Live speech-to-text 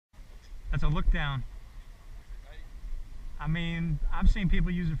That's a look down. I mean, I've seen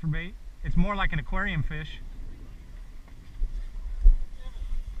people use it for bait. It's more like an aquarium fish.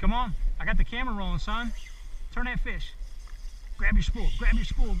 Come on, I got the camera rolling, son. Turn that fish. Grab your spool, grab your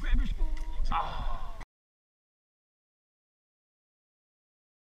spool, grab your spool. Oh.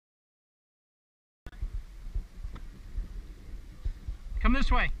 Come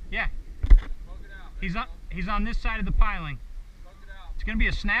this way, yeah. He's on this side of the piling. It's gonna be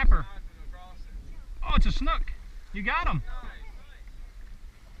a snapper. Oh, it's a snook. You got him.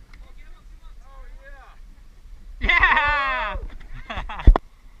 Yeah!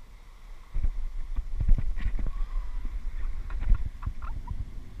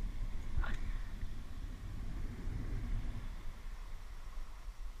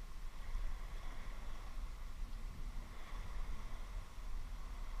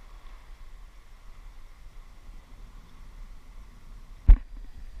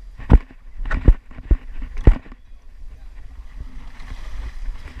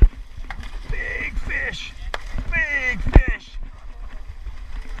 Big fish! Big fish!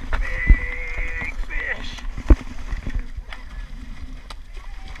 Big fish!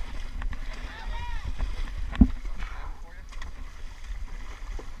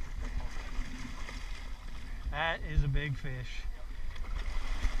 That is a big fish.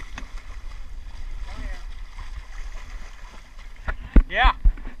 Yeah,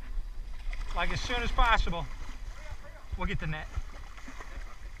 like as soon as possible. We'll get the net.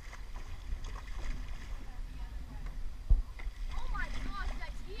 Oh my gosh,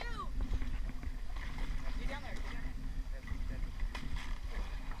 that's huge! Get down there,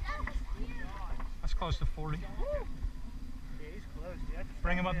 That was huge! That's close to 40. Yeah, he's close, dude.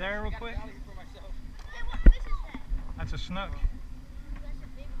 Bring him up there real quick. Hey, what fish is that? That's a snook. That's a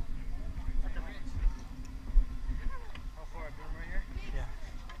big one. How far up right here? Yeah.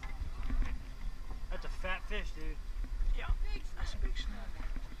 That's a fat fish, dude. Yeah, that's a big snook.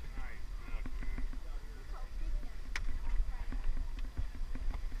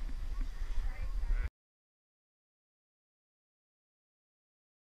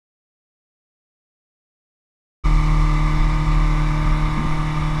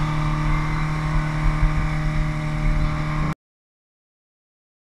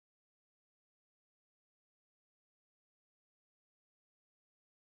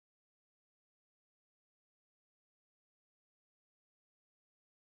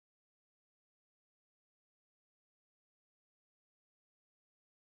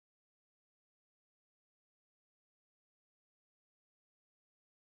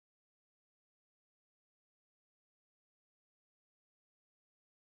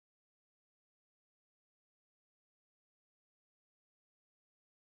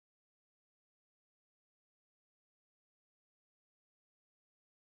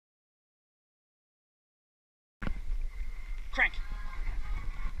 Crank.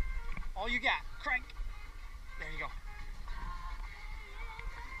 All you got. Crank. There you go.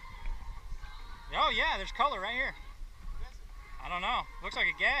 Oh yeah, there's color right here. I don't know. Looks like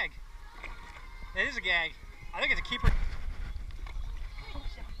a gag. It is a gag. I think it's a keeper.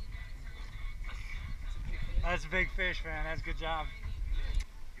 That's a big fish, man. That's a good job.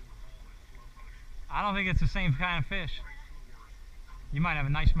 I don't think it's the same kind of fish. You might have a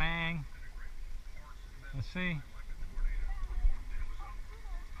nice mang. Let's see.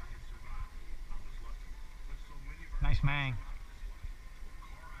 Nice mang.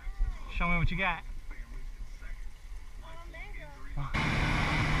 Show me what you got.